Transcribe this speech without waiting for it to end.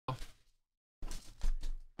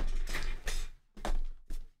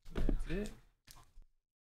it.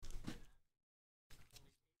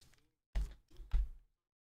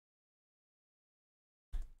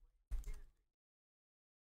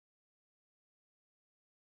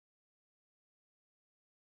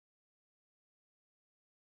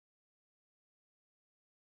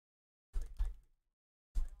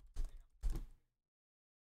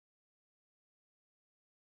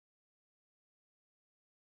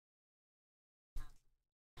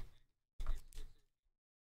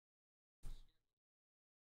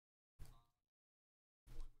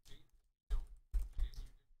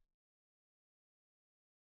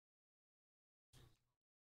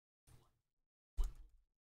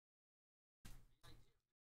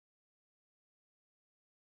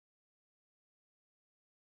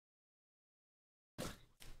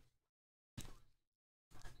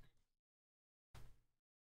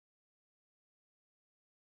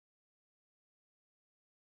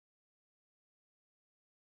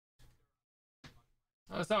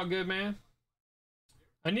 That's all good, man.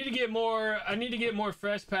 I need to get more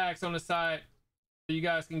fresh packs on the site so you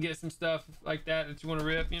guys can get some stuff like that you want to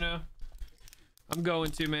rip, you know. I'm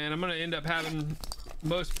going to, man. I'm gonna end up having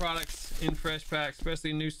most products in fresh packs,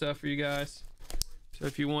 especially new stuff for you guys. So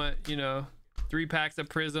if you want, you know, 3 packs of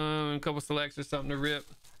Prism and a couple selects or something to rip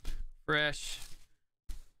fresh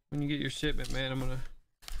when you get your shipment, man, I'm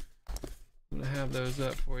gonna have those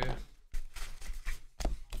up for you.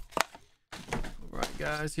 All right,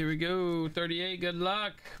 guys, here we go. 38, good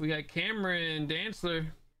luck. We got Cameron Dantzler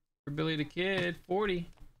for Billy the Kid, 40.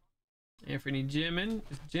 Anthony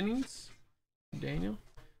Jennings, Daniel.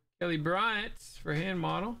 Kelly Bryant for Hand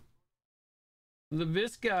Model.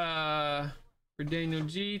 LaVisca for Daniel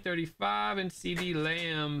G, 35. And CD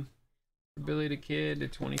Lamb for Billy the Kid to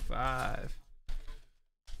 25.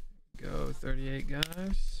 Go 38,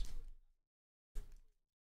 guys.